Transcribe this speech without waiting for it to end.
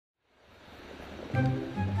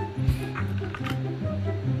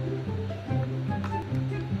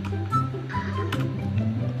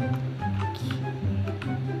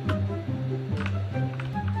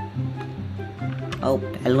Oh,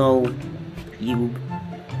 hello. You.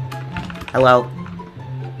 Hello.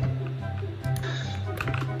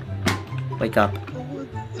 Wake up.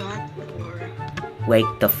 What's that for?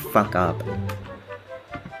 Wake the fuck up.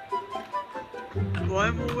 Why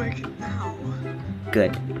am I awake now?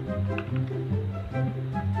 Good.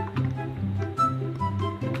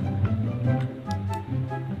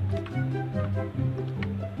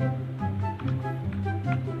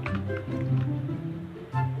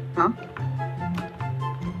 Huh?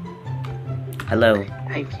 Hello.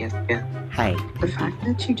 Hi, Fiesta. Hi. The fact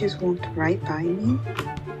that you just walked right by me,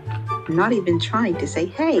 not even trying to say,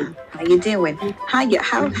 hey, how you doing?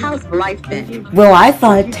 How's life been? Well, I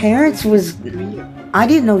thought Terrence was... I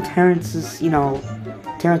didn't know Terrence was,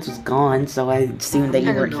 Terrence was gone, so I assumed that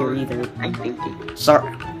you weren't here either. I'm thinking.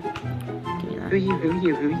 Sorry. Who are you?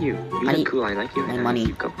 You I look need cool, I like you, my and money.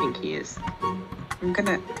 you've got pink ears. I'm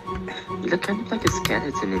gonna... You look kind of like a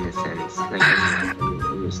skeleton in a sense, like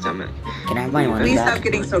in your stomach. Can I have my money Please back? stop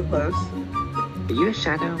getting so close. Are you a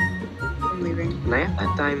shadow? I'm leaving. Can I have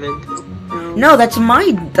that diamond? No, that's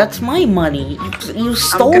my money. You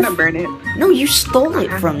stole. I'm gonna burn it. No, you stole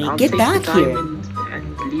it from me. I'll Get take back the here. diamond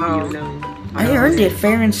and leave you Oh. alone. I earned it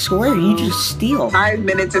fair and square. You just steal. 5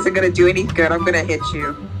 minutes isn't gonna do any good. I'm gonna hit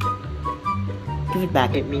you. Give it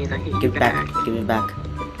back. Hit me and I hit you Give it back. Give it back.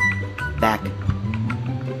 Back.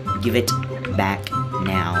 Give it back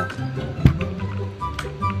now.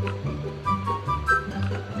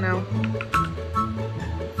 No.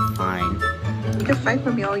 Fine. You can fight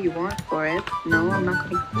for me all you want for it. No, I'm not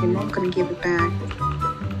gonna. You're not gonna give it back.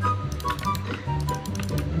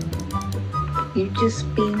 You're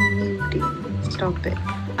just being needy. Stop it.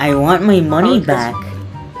 I want my money Oh, 'cause- back.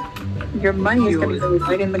 Your money is gonna go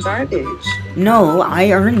right in the garbage. No,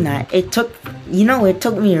 I earned that. It took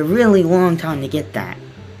me a really long time to get that.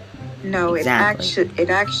 No, Exactly. it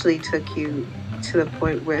actually took you to the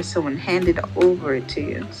point where someone handed over it to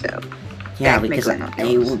you. So Yeah, Technically because not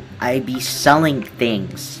yours. I'd be selling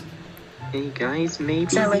things. Hey guys, maybe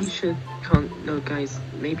So, we like- should no guys,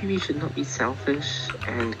 maybe we should not be selfish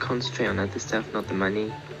and concentrate on other stuff, not the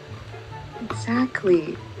money.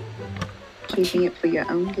 exactly, keeping it for your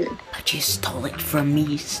own good. But you stole it from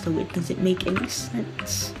me, so it doesn't make any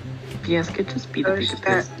sense. Fiesta, just be the Oh, bigger that-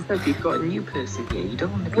 person. Look, you've got a new person here. You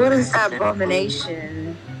don't want to be. What is that that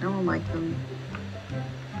abomination? I don't like them.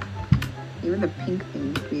 Even the pink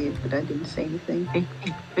thing is weird, but I didn't say anything. Hey,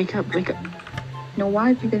 wake up, wake up. No, why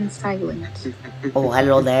have you been silent? Oh,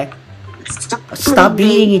 hello there. Stop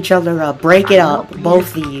beating each other up. Break it up,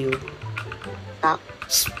 both of you. Stop.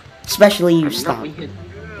 Especially you, I'm stop. not weird.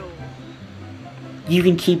 You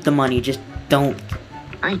can keep the money, just don't.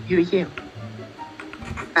 I hear you.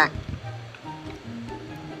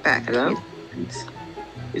 Back. Hello?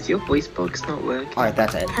 Is your voice box not working? Alright,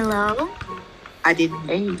 that's it. Hello? I didn't.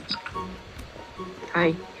 Hey.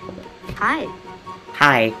 Hi. Hi.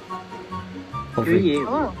 Hi. Who are you?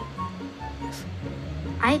 Hello.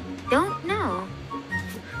 I don't know.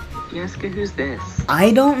 Fiesta, who's this?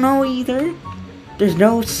 I don't know either. There's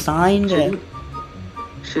no sign that.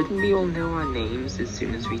 Shouldn't we all know our names as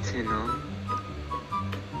soon as we turn on?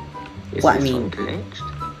 Is Well, I this mean- one glitched?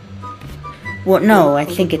 Well, no, I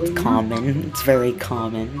think it's common. It's very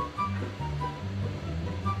common.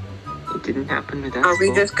 It didn't happen with us. Are we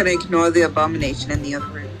Bob. just gonna ignore the abomination in the other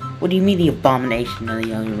room? What do you mean the abomination in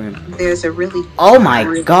the other room? There's a really. Oh my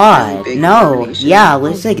really god, big no. abomination. Yeah,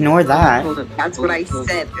 let's ignore that. Hold up, That's hold what I up, hold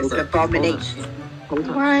said. up, It's hold an up, hold up, abomination. hold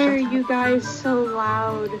up. Why are you guys so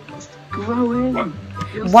loud? Grow in.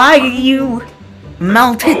 Why are you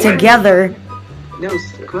melted together? No,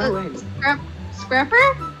 grow in. Scrapper?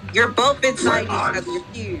 You're both inside each other. You're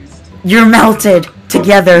fused. You're melted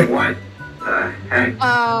together. What the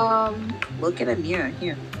heck? Look at him.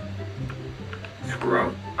 Here.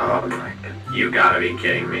 Screw. Oh my god. You gotta be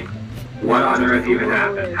kidding me. What on earth even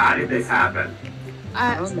happened? How did this happen?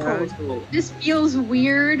 I don't know. This feels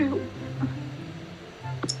weird.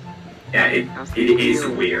 Yeah, it is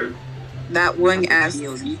weird. That one asked.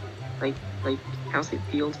 Like, how's it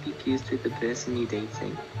feel to be fused with the person you're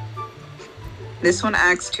dating? This one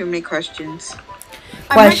asks too many questions.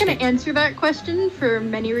 I'm not Question. going to answer that question for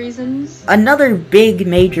many reasons. Another big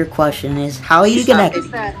major question is how are you Stop gonna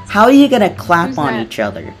Who's that? clap Who's on that? each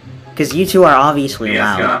other? Because you two are obviously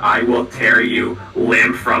Fiesta, loud. I will tear you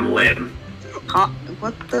limb from limb. Huh?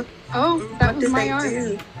 What the? Oh, that What was did my they arm.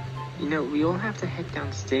 do? You know, we all have to head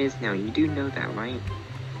downstairs now. You do know that, right?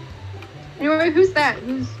 Anyway, who's that?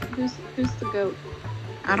 Who's the goat?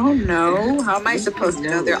 I don't know. How am I supposed to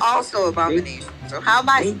know? They're also abominations. So how am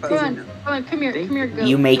I supposed to know? Come on, come here, goat.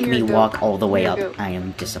 You make Come me here, goat. walk all the way Come up. here, goat. I am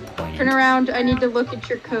Turn disappointed. around, I need to look at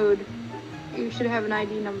your code. You should have an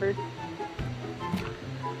ID number.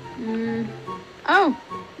 Oh,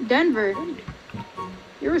 Denver.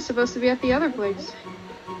 You were supposed to be at the other place.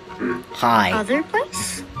 Hi, Other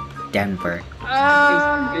place? Denver.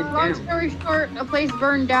 Long story short, a place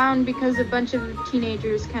burned down because a bunch of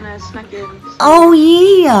teenagers kind of snuck in. So. Oh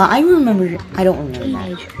yeah, I remember. I don't remember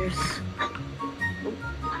that. Teenagers.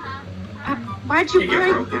 Why'd you You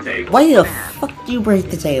break? broke the table. Why the fuck do you break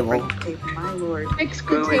the table? My lord. Fix the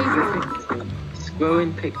Scroll table.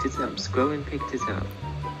 and picked it up. Scroll and picked it up.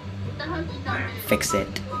 Fix it.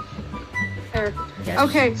 There. Yes.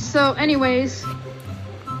 Okay, so anyways,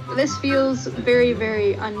 this feels very,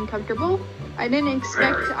 very uncomfortable. I didn't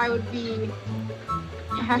expect Very. I would be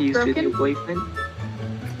half You with your broken. boyfriend?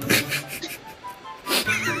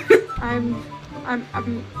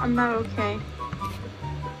 I'm not okay.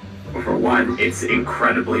 For one, it's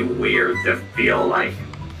incredibly weird to feel like.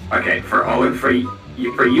 Okay, for Owen, for you,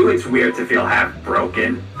 it's weird to feel half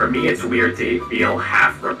broken. For me, it's weird to feel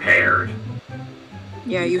half repaired.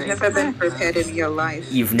 Yeah, you've never been prepared in your life.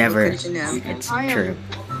 You've never. What could you know? It's I am. true.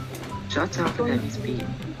 Shut up and let me speak.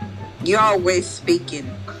 You're always speaking.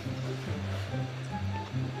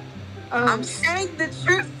 Oh, I'm saying the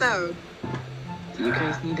truth though. Do you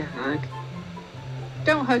guys need a hug?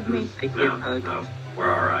 don't hug me. I give No, a hug. no,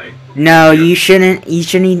 we're alright. No, you shouldn't. You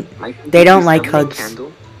shouldn't. I can They give don't you like some hugs.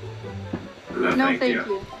 Candle. No, thank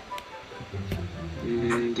you.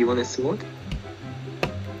 Do you want a sword?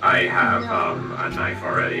 I have a knife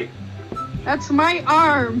already. That's my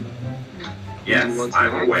arm. Yes, want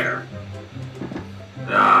I'm some? aware.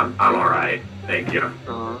 I'm alright. Thank you.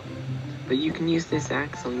 But you can use this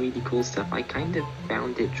axe on really cool stuff. I kind of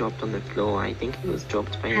found it dropped on the floor. I think it was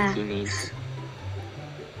dropped by a teenager.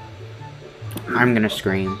 I'm gonna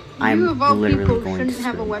scream. I'm You of all literally people going to shouldn't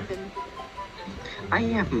have a scream. weapon. I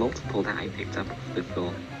have multiple that I picked up off the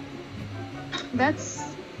floor. That's.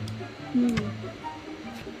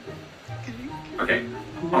 Okay.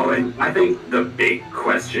 Owen, I think the big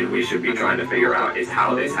question we should be trying to figure out is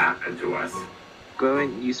how this happened to us.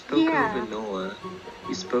 Goen, you spoke Yeah. over Noah.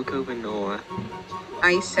 You spoke over Noah.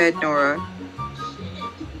 I said Nora.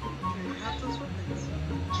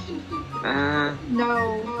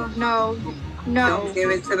 No. Don't give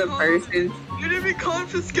it to the person. You didn't be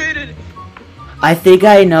confiscated. I think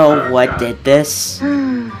I know Oh, what God. did this.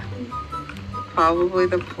 Probably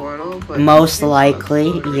the portal, but Most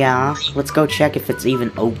likely, yeah. Let's go check if it's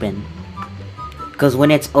even open. Because when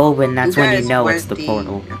it's open, that's when you guys know it's went the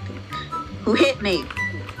portal. Who hit me?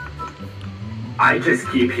 I just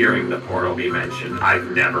keep hearing the portal be mentioned.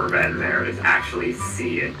 I've never been there to actually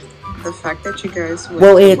see it. The fact that you guys went.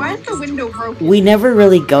 Well, it. Why is the window broken? We never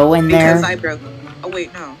really go in Because there. I broke. Oh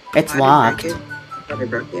wait, no. It's I didn't locked. break it. I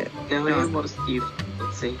broke it. No, No. it was you.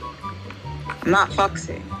 Let's see. I'm not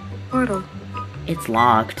Foxy. Portal. It's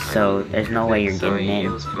locked, so there's no way you're Sorry, getting it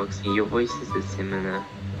in. was Foxy. Your voices are similar.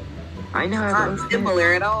 I know It's how not those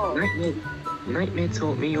similar at all. Nightmare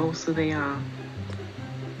taught me also they are.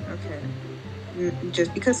 Okay.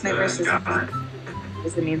 Just because Nightmare says God.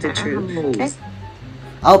 doesn't mean the truth. Animals. Okay.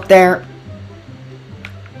 Up there.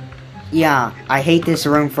 Yeah, I hate this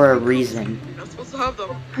room for a reason. You're not supposed to have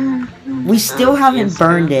them. We still haven't yes,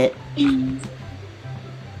 burned yeah. it.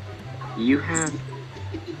 You have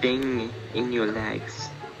thing in your legs.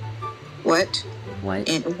 What? What?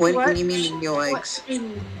 And what What? do you mean in your legs?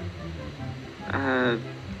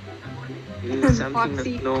 Something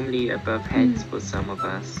Foxy. that's normally above heads for some of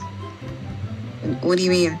us. What do you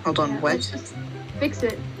mean? Hold on. Let's What? just fix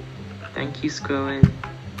it. Thank you, Scroen.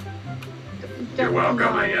 You're welcome, no.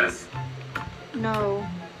 I guess. No.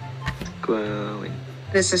 Scroen.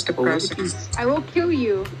 This is Or would it depressing. be, I will kill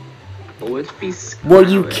you. or would it be Well,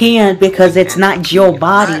 you can't because it's not your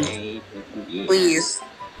body. Yeah. Please.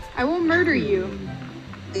 I will murder you.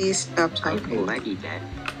 Please stop I'm talking. already dead.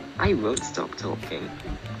 I won't stop talking.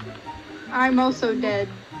 I'm also dead.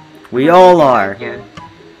 We all are. Yeah.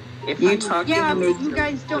 If You I- talk Yeah, to but me. you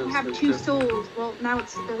guys don't have two souls. Well, now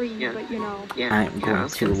it's three, Yeah. but you know. Yeah, I'm yeah, going I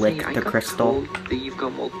was to gonna lick say, I the got crystal. told that you've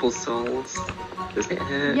got multiple souls. Does it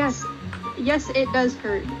hurt? Yes, it does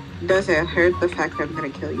hurt. Does it hurt the fact that I'm gonna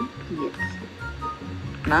kill you? Yes.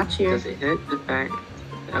 Not you. Does it hurt the fact?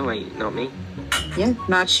 Oh wait, not me. Yeah,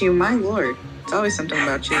 not you, my lord. It's always something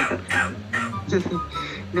about you.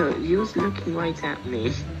 No, you was looking right at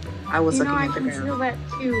me. I was You know, I looking at the can feel ground.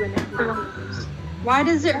 that too, and it burns. Why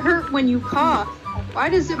does it hurt when you cough? Why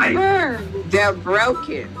does it I- burn? They're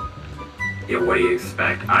broken. Yeah, what do you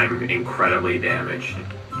expect? I'm incredibly damaged.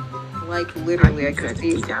 Like literally, I could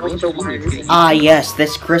see all the wires. Ah, yes,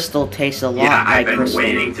 this crystal tastes a lot Yeah, I've like been crystal.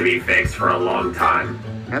 waiting to be fixed for a long time.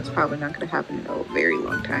 That's probably not going to happen in a very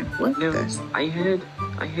long time. What No, the? I heard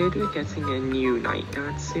we're getting a new night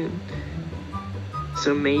guard soon.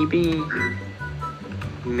 So maybe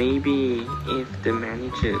if the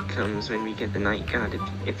manager comes when we get the night guard,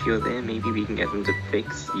 if you're there, maybe we can get them to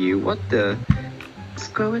fix you. What the?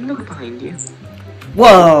 Just go and look behind you.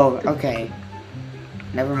 Whoa! Okay.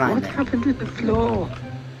 Never mind What then. happened to the floor?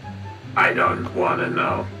 I don't want to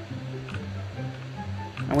know.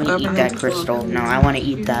 I want to eat that crystal. No, I want to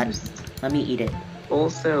eat that. Let me eat it.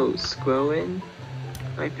 Also, scrolling.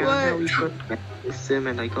 I found how What? we got the system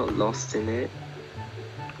and I got lost in it.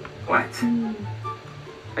 What?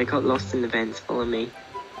 I got lost in the vents. Follow me.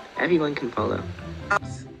 Everyone can follow. No,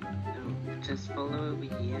 just follow over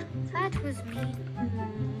here. That was me.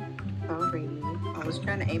 Sorry. I was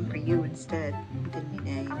trying to aim for you instead. Didn't mean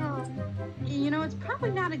to aim. Oh, You know, it's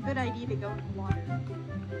probably not a good idea to go in the water.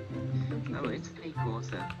 Oh, it's fake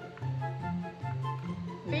water.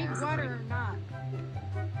 Fake Yeah. water or not.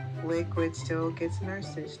 Liquid still gets in our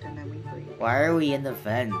system and we breathe. Why are we in the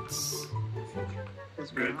vents?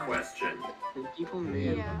 Because we're Good not. question. Can people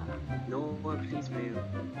move? Yeah. No, please move.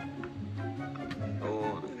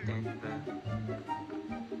 Or Denver.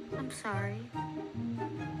 I'm sorry.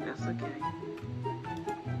 That's okay.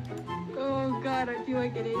 Oh god, I feel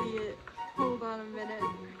like an idiot. Hold on a minute.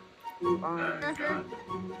 You are. God.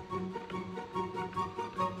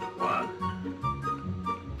 What?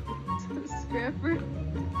 Scrapper.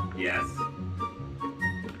 Yes.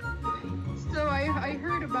 So I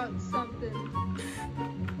heard about something.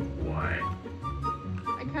 What?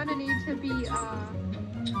 I kind of need to be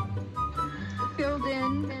filled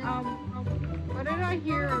in. What did I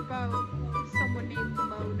hear about someone named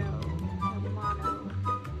Mono? Or Mono?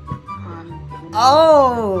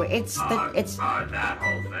 Oh, it's that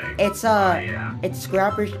whole thing. it's yeah. it's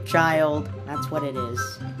Scrapper's child. That's what it is.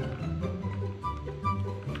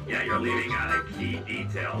 Yeah, you're leaving out a key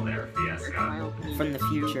detail there, Fiesca. From the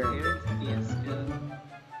future. Fiesca.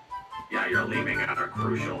 Yeah, you're leaving out a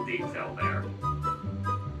crucial detail there.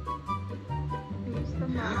 Who's the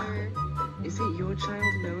mother? Is it your child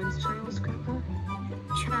and Owen's child, Scrapper?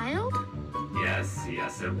 Child? Yes,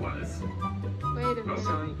 it was. Wait a Oh, minute.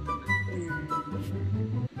 sorry. It's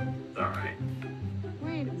alright.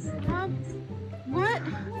 Wait, huh? What?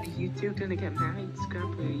 Are you two gonna get married,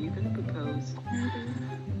 Scrapper? Are you gonna propose?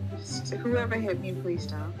 Whoever hit me, please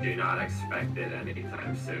stop. Do not expect it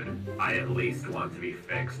anytime soon. I at least want to be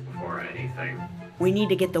fixed before anything. We need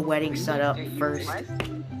to get the wedding set up first.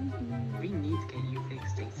 We need to get you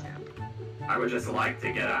fixed ASAP. I would just like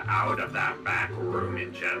to get out of that back room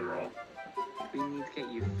in general. We need to get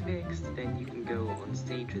you fixed, then you can go on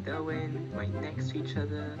stage with Owen, right next to each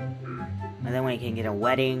other. And then we can get a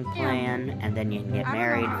wedding plan, and then you can get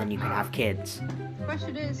married, and then you can have kids. The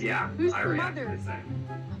question is, Yeah, who's I the reacted mother? the same.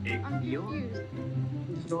 I'm confused.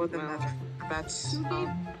 You're the Well, mother. That's. Who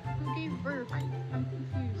gave birth? I'm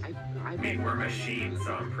confused. I mean, we're machines,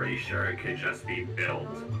 so I'm pretty sure it could just be built.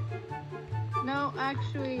 No,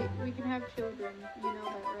 actually, we can have children. You know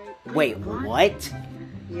that, right? Wait, what?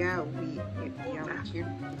 Yeah, we can't.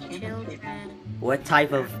 Children. What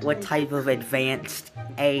type of advanced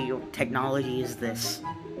technology is this?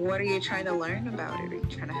 What are you trying to learn about it? Are you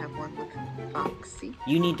trying to have one with Foxy?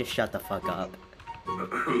 You need to shut the fuck up.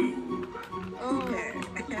 Ooh. Oh,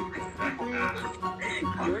 you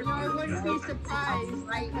know, I wouldn't be surprised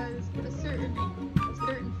because a certain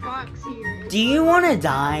fox here. Do you want to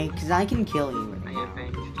die? Cause I can kill you right I now.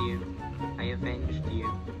 avenged you. I avenged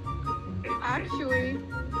you. Actually,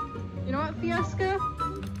 you know what, Fiesca?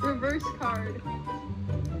 Reverse card.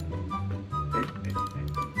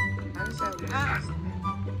 How does that work?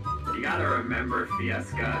 You gotta remember,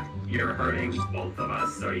 Fiesca, you're hurting both of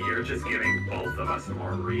us, so you're just giving both of us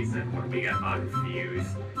more reason when we get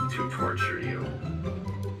unfused to torture you.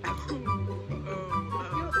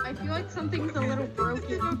 I feel like something's a little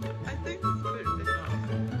broken. I think this is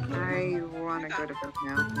enough. I want to go to bed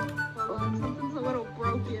now. Hold on, something's a little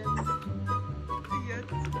broken. Yeah,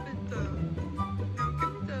 it's a bit,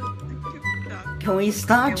 no, give me the Can we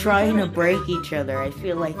stop trying to break each other? I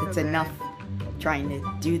feel like it's enough trying to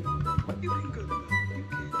do. you can go to bed.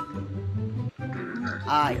 You can.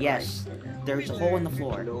 Ah, yes. There's a hole in the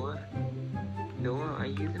floor. Noah, are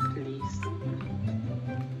you the police?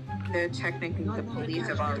 They're technically the police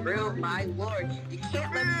of our room, my lord. You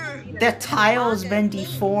can't let me see The that. tile's been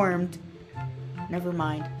deformed. Never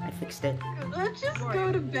mind. I fixed it. Let's just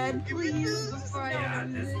go to bed, please. Before Yeah, I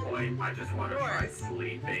at this point, I just want to try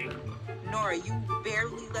sleeping. Nora, you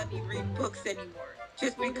barely let me read books anymore.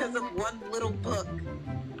 Just because of one little book.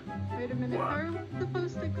 Wait, Wait a minute, how are we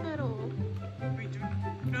supposed to cuddle? We do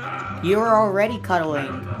not. You were already I don't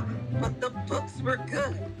cuddling. know. But the books were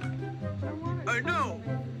good. I want I know.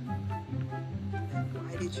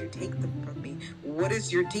 Why did you take them from me? What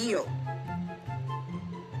is your deal?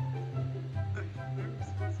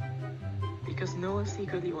 Because Noah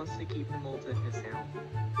secretly wants to keep them all to himself.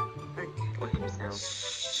 Or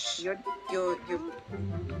himself. You're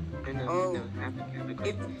No, Oh. no, have a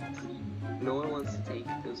quick. Noah wants to take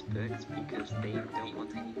those books because they don't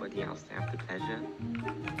want anybody else to have the pleasure.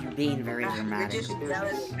 You're being very You're dramatic. just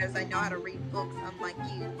jealous because I know how to read books, unlike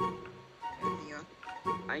you. Yeah.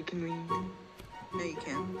 I can read. No, you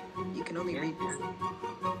can't. You can only read.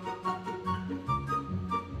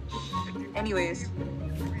 Anyways,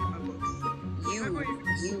 Read my books.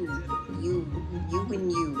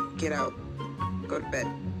 you get out. Go to bed.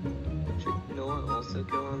 Should Noah also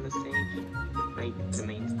go on the stage? Like the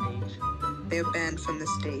main stage? They're banned from the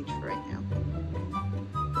stage right now.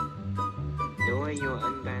 Noah, you're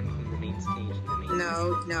unbanned from the main stage and the main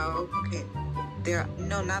No, okay.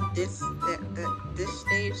 Not this. This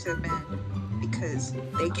stage they're banned because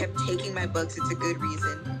they kept taking my books. It's a good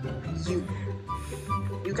reason.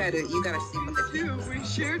 You gotta sleep on the Dude, table. we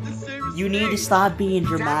shared the same You need to space. stop being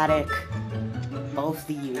dramatic. Both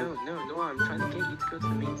of you. No, Noah, I'm trying to get you to go to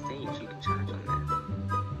the main stage. You can charge on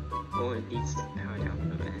that. Or at least power down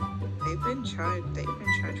for that. They've been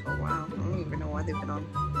charged for a while. I don't even know why they've been on.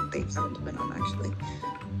 They haven't been on actually.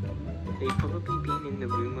 They've probably been in the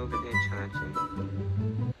room over there charging.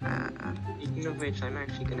 Speaking of which, I'm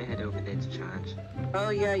actually gonna head over there to charge. Oh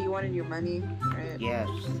yeah, you wanted your money, right? Yes.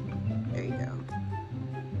 There you go.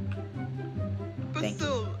 But Thank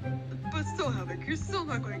still, Havoc, you're still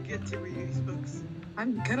not going to get to read these books.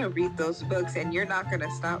 I'm gonna read those books, and you're not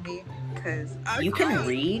gonna stop me, cause You can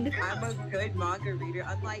read? I'm a good manga reader,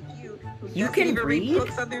 unlike you, who You doesn't can even read read?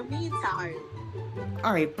 books on their me time.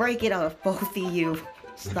 Alright, break it up, both of you.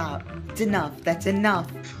 Stop. It's enough. That's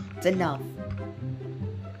enough. It's enough.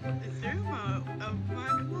 Is there a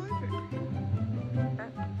manga library?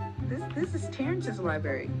 This is Terrence's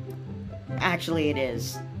library. Actually, it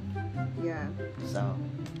is. Yeah. So.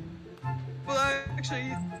 Well,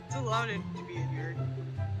 actually, it's allowed it to be in here.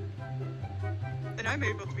 And I'm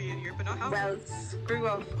able to be in here, but not how. Well, screw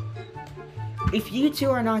off. If you two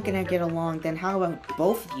are not gonna get along, then how about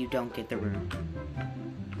both of you don't get the room?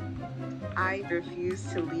 I refuse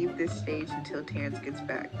to leave this stage until Terrence gets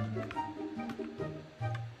back.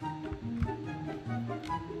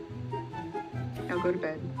 Now go to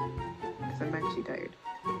bed, because I'm actually tired.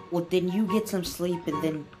 Well, then you get some sleep and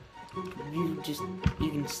then you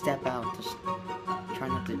can step out. Just try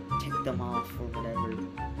not to tick them off or whatever.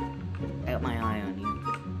 I got my eye on you.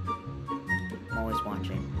 I'm always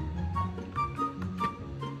watching.